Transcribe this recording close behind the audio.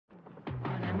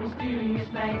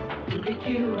mysterious night, Rubik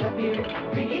Cube appeared,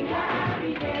 bringing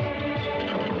happy days.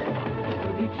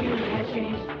 Rubik Cube has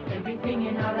changed everything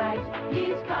in our lives.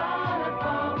 He's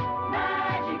colorful,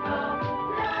 magical,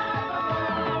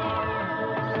 lovable.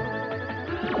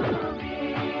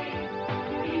 Rubik,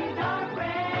 he's our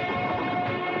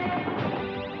friend.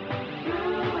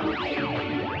 Rubik,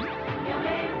 the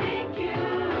amazing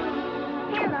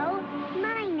cube. Hello,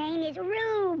 my name is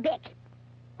Rubik.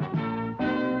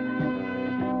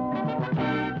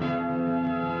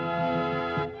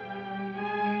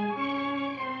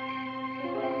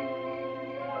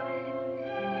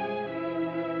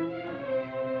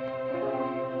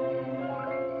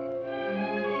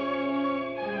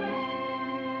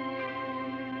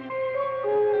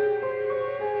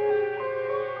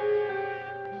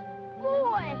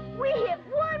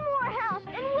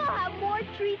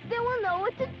 Then we'll know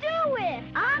what to do with.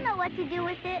 I'll know what to do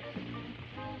with it.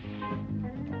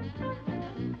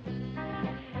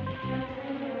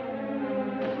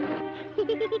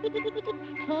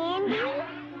 Candy?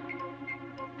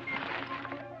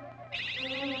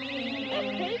 It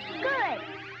tastes good.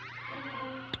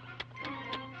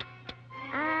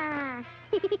 Ah.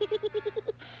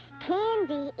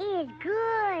 Candy is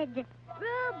good.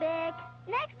 Rubik,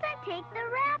 next time take the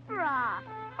wrapper off.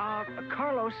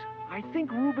 Carlos, I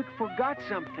think Rubik forgot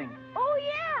something. Oh,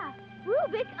 yeah.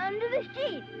 Rubik under the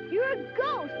sheet. You're a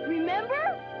ghost,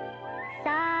 remember?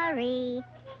 Sorry.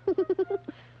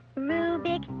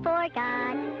 Rubik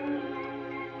forgot.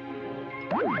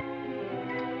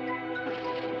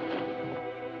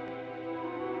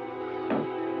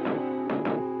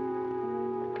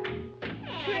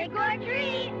 Trick or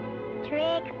treat.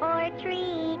 Trick or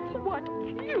treat. What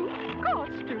cute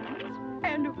costumes!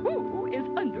 And who is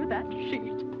under that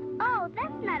sheet? Oh,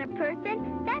 that's not a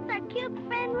person. That's our cute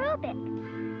friend Rubik.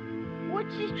 What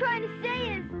she's trying to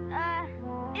say is,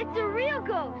 it's a real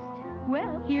ghost.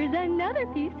 Well, here's another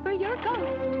piece for your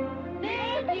ghost.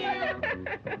 Thank you.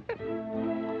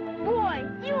 Boy,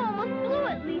 you almost blew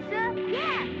it, Lisa.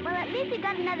 Yeah, well, at least we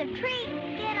got another treat.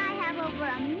 Then I have over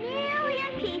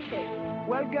 1,000,000 pieces.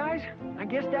 Well, guys, I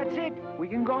guess that's it. We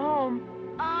can go home.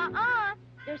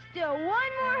 There's still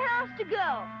one more house to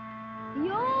go. The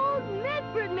old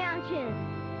Medford Mansion.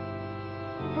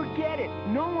 Forget it.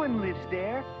 No one lives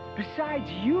there. Besides,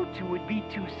 you two would be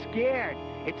too scared.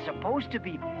 It's supposed to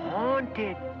be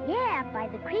haunted. Yeah, by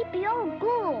the creepy old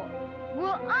ghoul.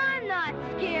 Well, I'm not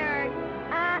scared.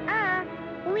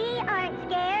 We aren't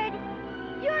scared.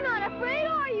 You're not afraid,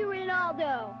 are you,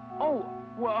 Ronaldo? Oh,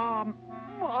 well,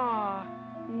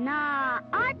 Nah,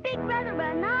 our big brother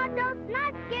Ronaldo's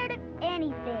not scared of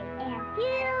anything, and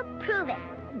he'll prove it.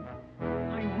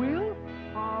 I will?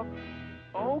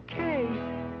 Okay.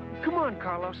 Come on,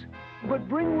 Carlos. But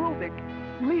bring Rubik.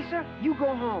 Lisa, you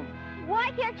go home.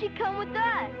 Why can't she come with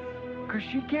us? 'Cause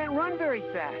she can't run very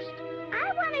fast.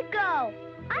 I want to go.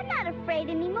 I'm not afraid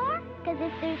anymore, because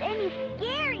if there's any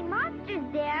scary monsters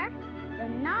there,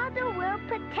 Ronaldo will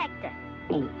protect us.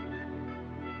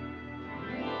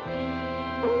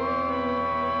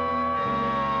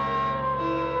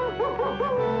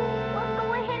 Well, go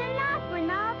ahead and knock,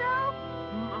 Ronaldo.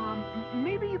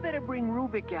 Maybe you better bring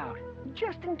Rubik out,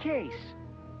 just in case.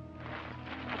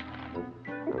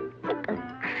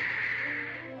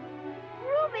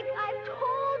 Rubik, I've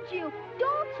told you,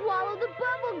 don't swallow the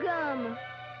bubble gum.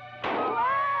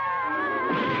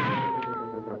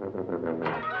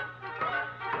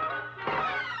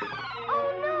 Oh,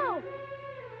 no!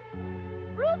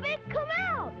 Rubik, come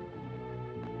out!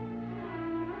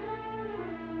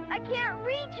 I can't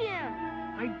reach him.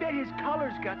 I bet his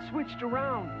colors got switched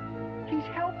around. He's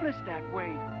helpless that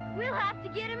way. We'll have to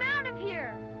get him out of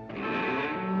here.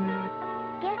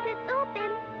 Guess it's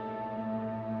open.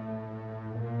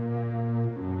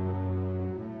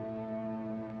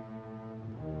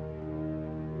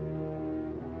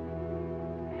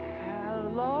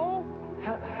 Hello?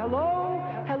 Hello?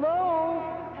 Hello?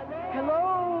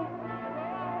 Hello?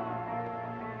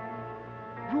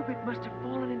 Rubik must have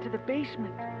fallen into the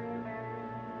basement.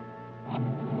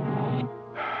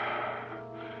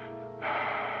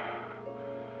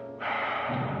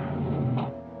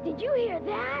 Did you hear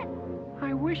that?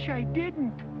 I wish I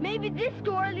didn't. Maybe this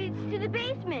door leads to the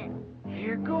basement.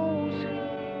 Here goes.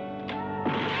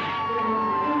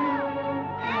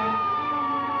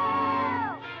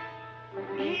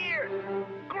 Here!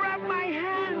 Grab my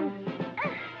hand!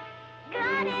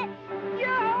 Got it.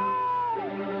 Yo!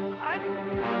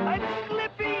 I'm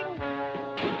slipping!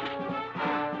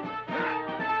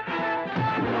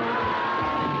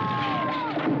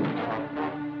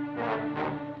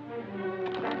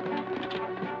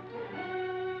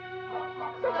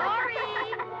 Sorry.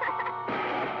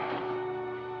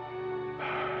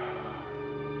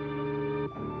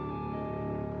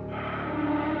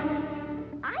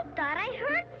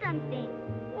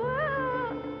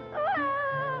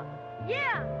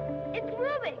 It's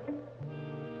Rubik.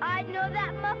 I'd know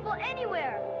that muffle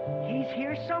anywhere. He's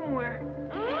here somewhere.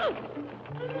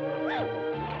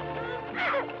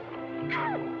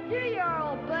 Here you are,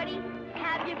 old buddy.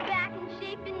 Have you back in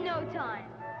shape in no time.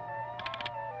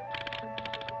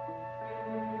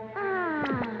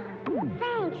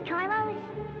 Thanks, Carlos.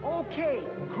 Okay,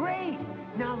 great.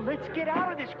 Now let's get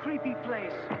out of this creepy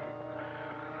place.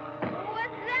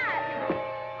 What's that?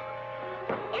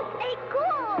 It's a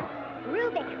ghoul.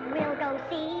 Rubik will go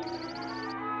see.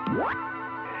 No!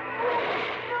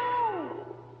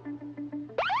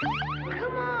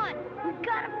 Come on, we've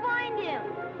got to find him.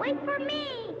 Wait for me.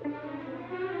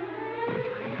 I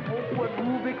hope what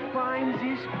Rubik finds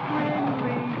is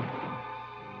friendly.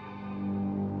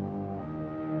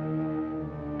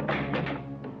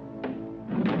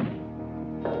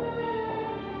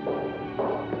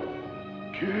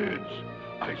 Kids,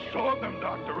 I saw them,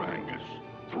 Dr. Angus.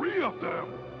 3 of them.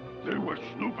 They were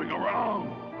snooping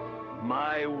around.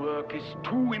 My work is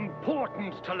too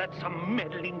important to let some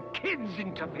meddling kids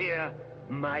interfere.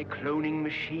 My cloning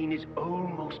machine is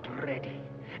almost ready.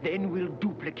 Then we'll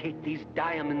duplicate these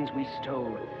diamonds we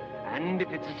stole. And if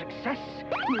it's a success,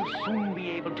 we'll soon be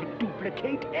able to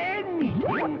duplicate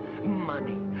anything.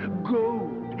 Money,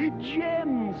 gold,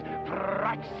 gems,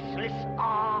 priceless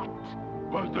art.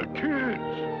 But the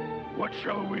kids, what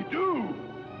shall we do?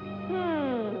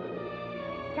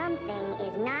 Something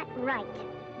is not right.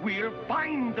 We'll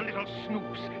find the little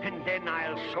snoops, and then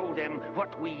I'll show them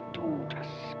what we do to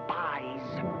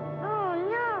spies. Oh,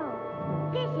 no.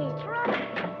 This is trouble.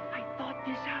 I thought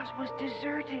this house was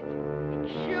deserted.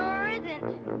 It sure isn't.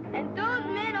 And those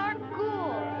men aren't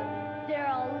ghouls. They're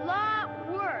a lot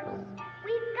worse.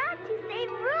 We've got to save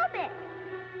Rubik.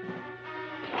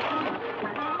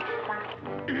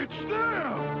 It's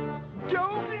them!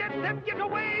 Don't let them get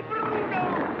away,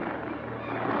 Bruno!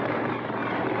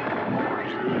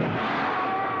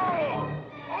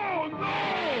 Oh, no!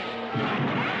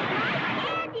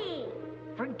 Andy!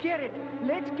 Forget it.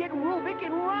 Let's get Rubik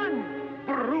and run.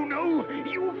 Bruno,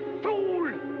 you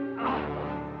fool!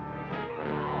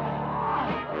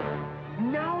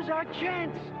 Now's our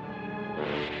chance.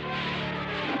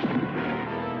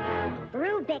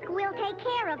 Rubik will take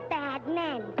care of bad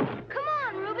men. Come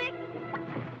on, Rubik.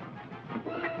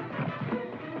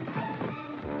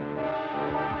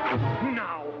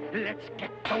 Now, let's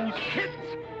get those kids.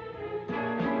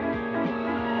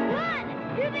 Run!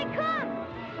 Here they come!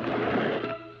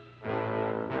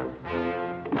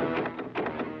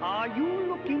 Are you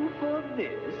looking for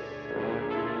this?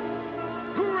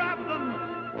 Grab them!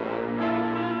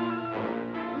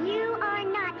 You are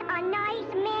not a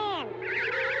nice man.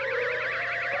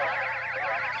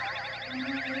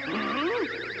 Huh?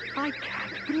 I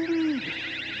can't believe it.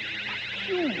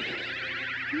 Cube.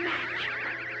 Magic.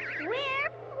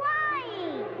 We're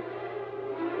flying.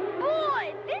 Boy,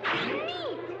 this is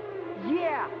neat!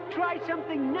 Yeah, try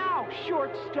something now,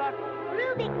 short stuff.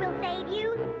 Rubik will save you.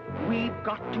 We've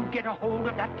got to get a hold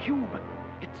of that cube.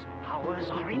 Its powers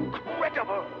are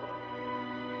incredible.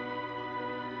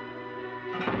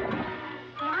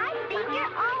 I think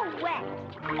you're all wet.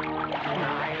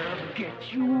 I'll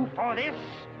get you for this.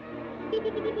 He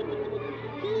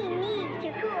needs to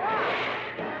cool off.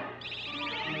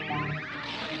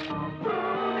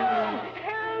 Bruno,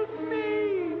 help me!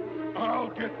 I'll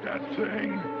get that thing.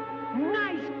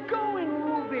 Nice going,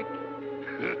 Rubik.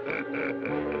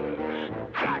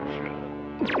 Gotcha!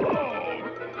 Oh,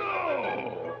 no!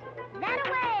 That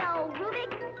away, old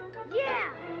Rubik. Yeah!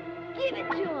 Give it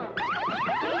to him!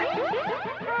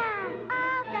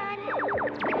 All done.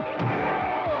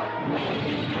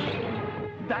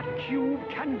 That cube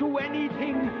can do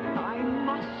anything. I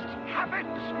must have it.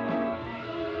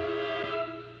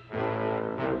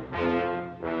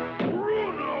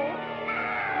 Bruno,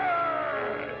 man!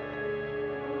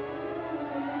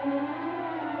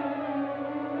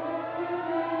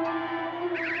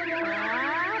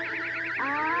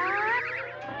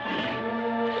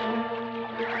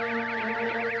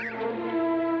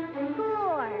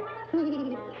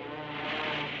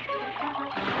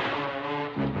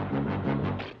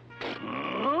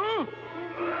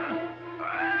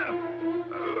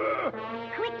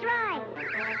 Quick drive.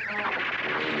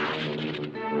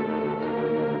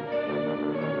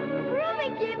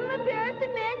 Rubik gave him a pair of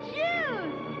cement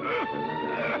shoes!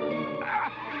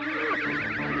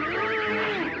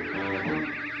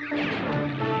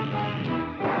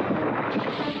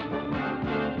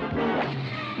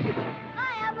 I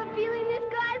have a feeling this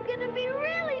guy's gonna be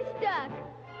really stuck!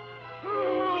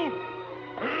 Help!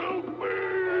 Help me!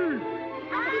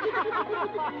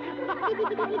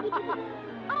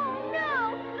 Oh no!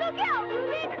 Look out,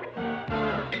 Rubik!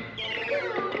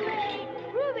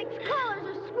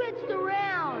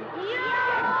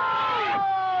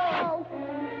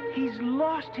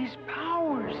 lost his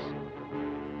powers.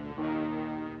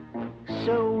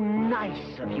 So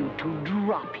nice of you to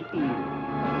drop in.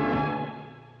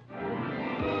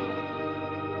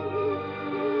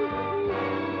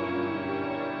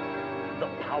 The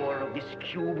power of this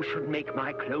cube should make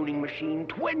my cloning machine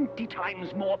 20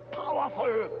 times more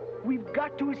powerful. We've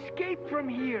got to escape from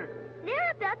here.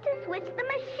 They're about to switch the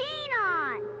machine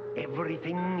on.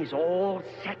 Everything is all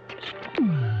set.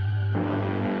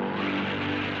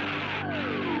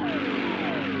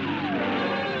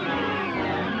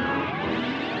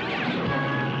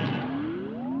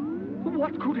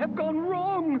 What could have gone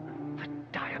wrong? The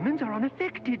diamonds are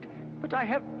unaffected, but I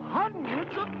have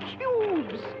hundreds of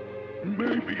cubes.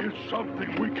 Maybe it's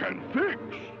something we can fix.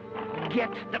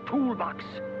 Get the toolbox.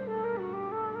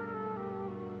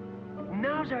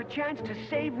 Now's our chance to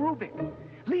save Rubik.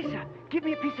 Lisa, give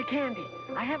me a piece of candy.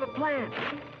 I have a plan.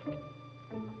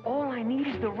 All I need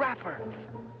is the wrapper.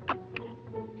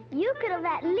 You could have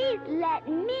at least let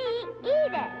me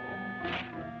eat it.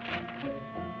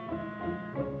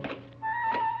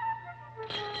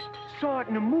 Saw it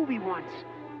in a movie once.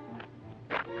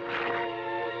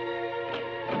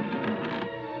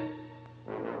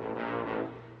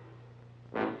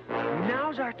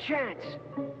 Now's our chance.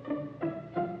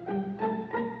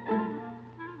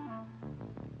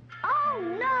 Oh,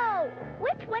 no!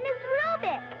 Which one is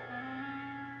Rubik?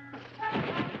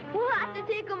 We'll have to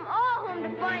take them all home to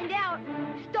find out.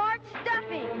 Start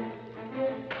stuffing.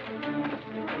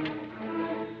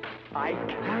 I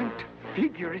can't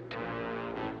figure it.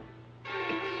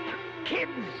 It's the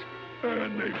kids.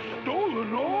 And they've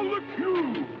stolen all the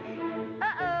cubes.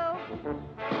 Uh-oh.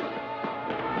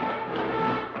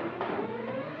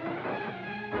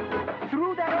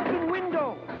 Through that open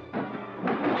window.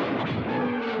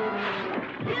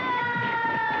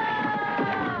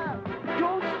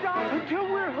 Don't stop until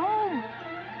we're home.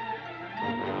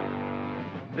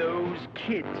 Those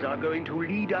kids are going to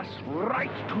lead us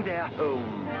right to their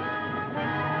home.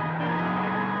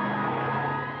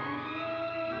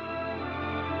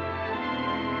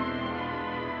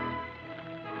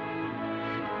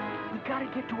 We gotta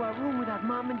get to our room without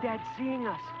Mom and Dad seeing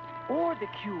us, or the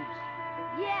cubes.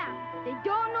 Yeah, they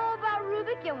don't know about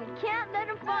Rubik and we can't let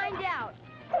them find out.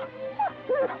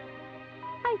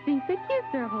 I think the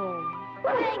kids are home.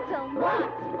 Thanks a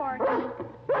lot, Sparky.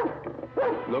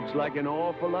 Looks like an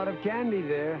awful lot of candy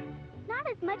there. Not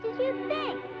as much as you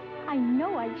think. I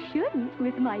know I shouldn't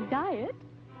with my diet,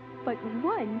 but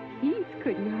one piece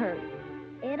couldn't hurt.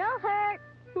 It'll hurt.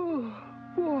 Oh,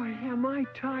 boy, am I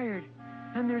tired.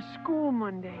 And there's school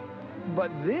Monday.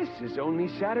 But this is only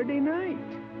Saturday night.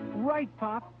 Right,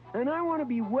 Pop. And I want to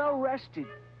be well rested.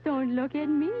 Don't look at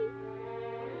me.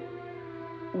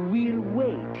 We'll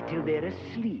wait till they're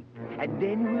asleep, and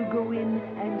then we'll go in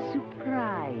and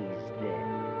surprise them.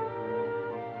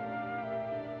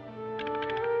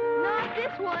 Not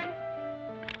this one.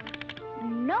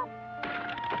 Nope.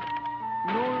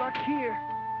 No luck here.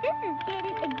 This is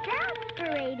getting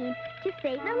exasperating, to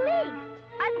say the least.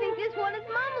 I think this one is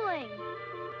mumbling.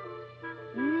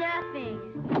 Nothing.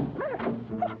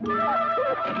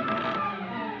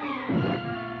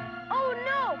 Oh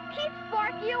no! Keep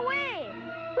Sparky away!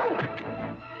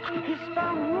 He's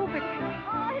found Rubik.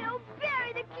 Oh, he'll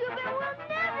bury the cube and we'll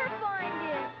never find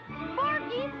it!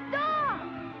 Sparky, stop!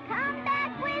 Come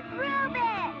back with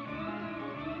Rubik.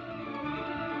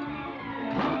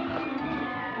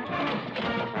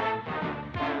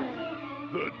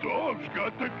 The dog's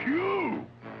got the cube.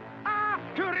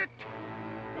 After it!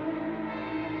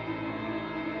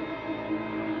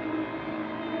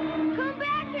 Come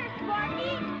back here,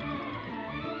 Sparky!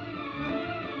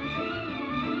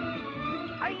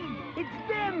 It's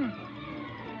them!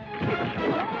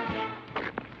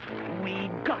 We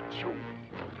got you.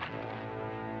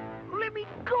 Let me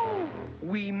go!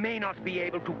 We may not be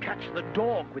able to catch the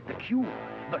dog with the cube,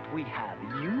 but we have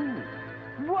you.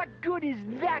 What good is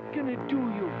that gonna do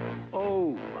you?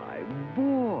 Oh, my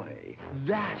boy.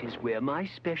 That is where my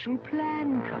special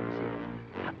plan comes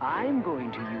in. I'm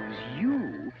going to use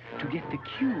you to get the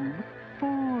cube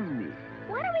for me.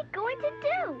 What are we going to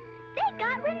do? They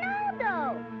got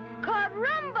Ronaldo.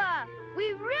 Caramba!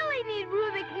 We really need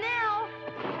Rubik now!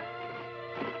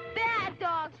 Bad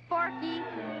dog, Sparky!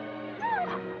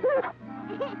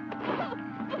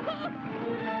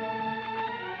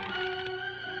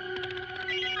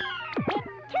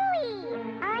 Tooey!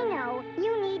 I know.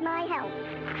 You need my help.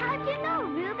 How'd you know,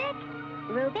 Rubik?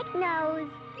 Rubik knows.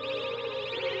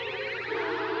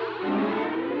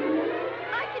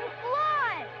 I can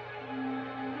fly!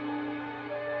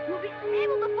 We'll be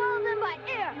able to follow them by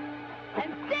air.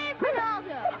 and save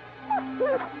Ronaldo.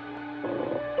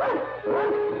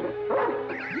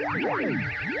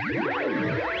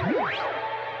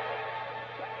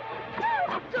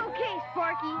 It's okay,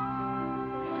 Sparky.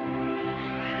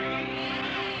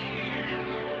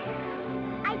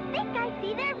 I think I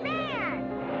see their van.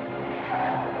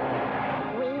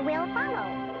 We will follow.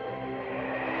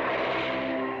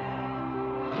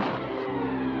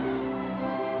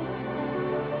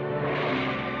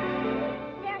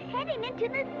 They're heading into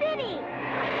the city.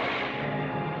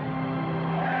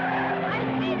 I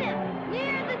see them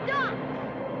near the docks.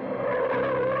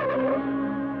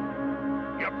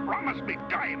 You promised me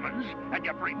diamonds, and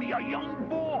you bring me a young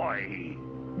boy.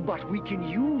 But we can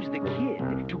use the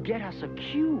kid to get us a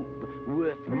cube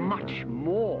worth much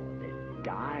more than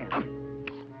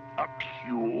diamonds. A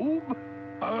cube?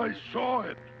 I saw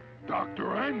it.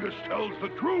 Dr. Angus tells the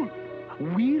truth.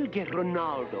 We'll get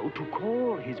Ronaldo to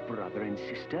call his brother and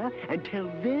sister and tell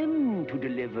them to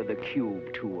deliver the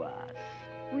cube to us.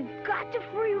 We've got to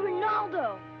free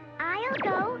Ronaldo. I'll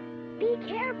go. Be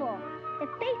careful. If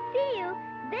they see you,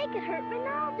 they could hurt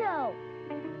Ronaldo.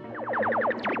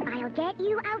 I'll get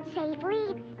you out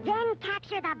safely, then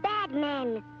capture the bad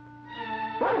men.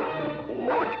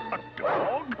 What? A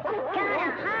dog?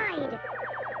 Gotta hide.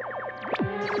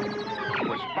 He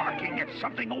was barking at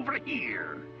something over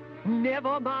here.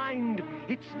 Never mind.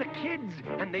 It's the kids,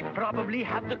 and they probably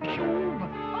have the cube.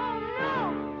 Oh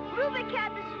no! Rubik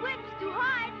had the switch to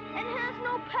hide and has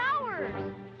no powers.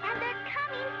 And they're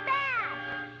coming fast.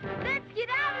 Let's get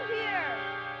out of here.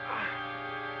 I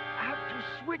have to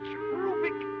switch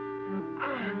Rubik.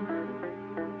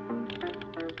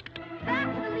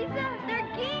 Fast, Elisa! They're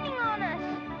gaining on us.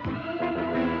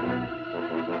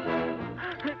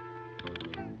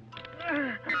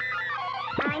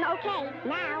 I'm okay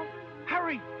now.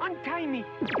 Hurry, untie me.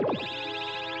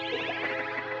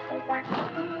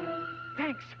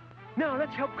 Thanks. Now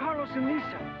let's help Carlos and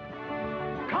Lisa.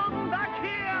 Come back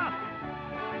here!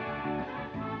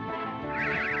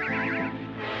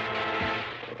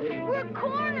 We're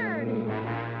cornered.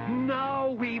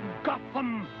 Now we've got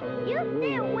them. You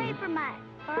stay away from us,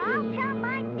 or I'll tell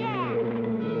my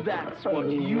dad. That's what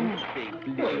you think,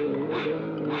 Lisa.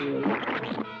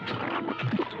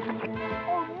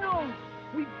 Oh no!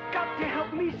 We've got to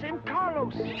help Lisa and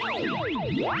Carlos.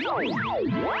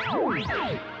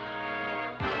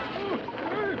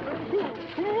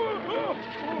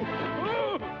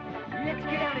 Let's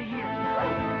get out of here.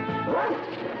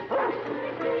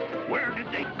 Where did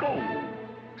they go?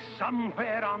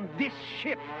 Somewhere on this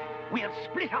ship. We'll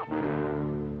split up.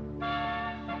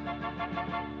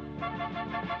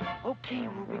 Okay,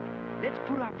 Rubik. Let's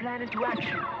put our plan into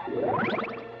action.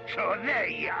 So there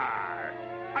you are.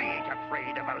 I ain't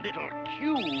afraid of a little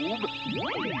cube.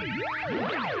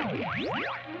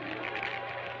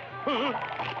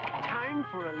 Time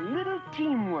for a little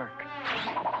teamwork.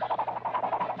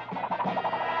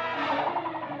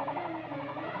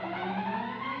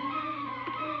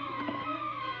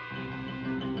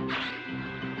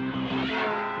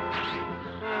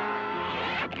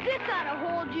 This ought to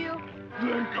hold you.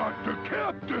 They got the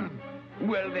captain.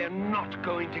 Well, they're not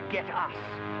going to get us.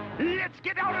 Let's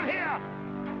get out of here!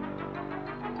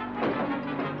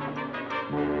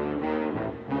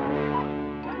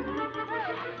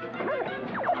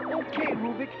 Okay,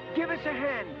 Rubik, give us a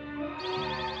hand.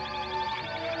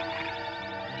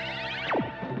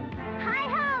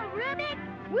 Hi-ho, Rubik!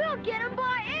 We'll get him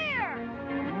by air!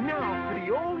 Now for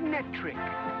the old net trick.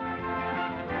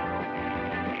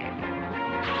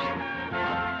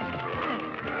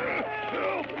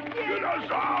 Help! Get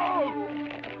us out!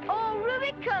 Oh,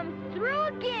 Rubik comes through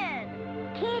again.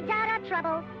 Kids out of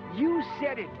trouble. You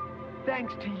said it.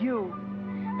 Thanks to you.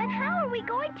 But how are we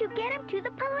going to get him to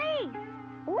the police?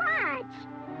 Watch.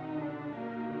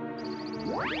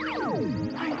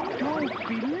 I don't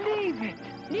believe it.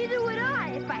 Neither would I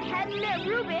if I hadn't met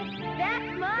Rubik.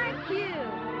 That's my cue.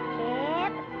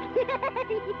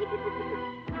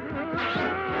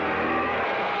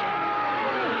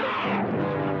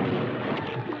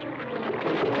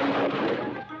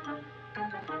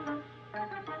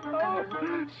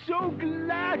 Oh, so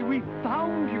glad we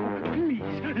found you.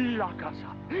 Please, lock us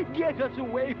up. Get us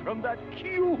away from that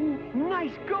cube.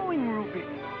 Nice going, Rubik.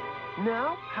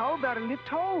 Now, how about a lift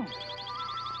home?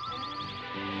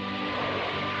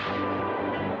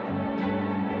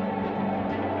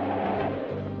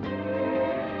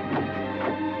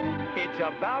 It's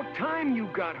about time you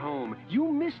got home.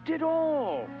 You missed it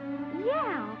all.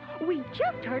 Yeah, we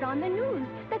just heard on the news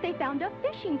that they found a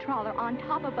fishing trawler on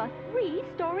top of a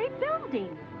 3-story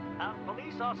building.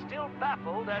 Police are still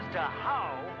baffled as to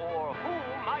how or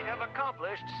who might have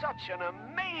accomplished such an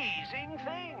amazing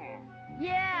thing.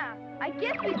 Yeah, I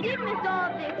guess we did miss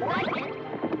all of the excitement.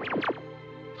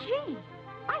 Gee,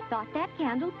 I thought that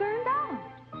candle burned out.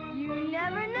 You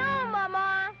never know,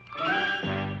 Mama.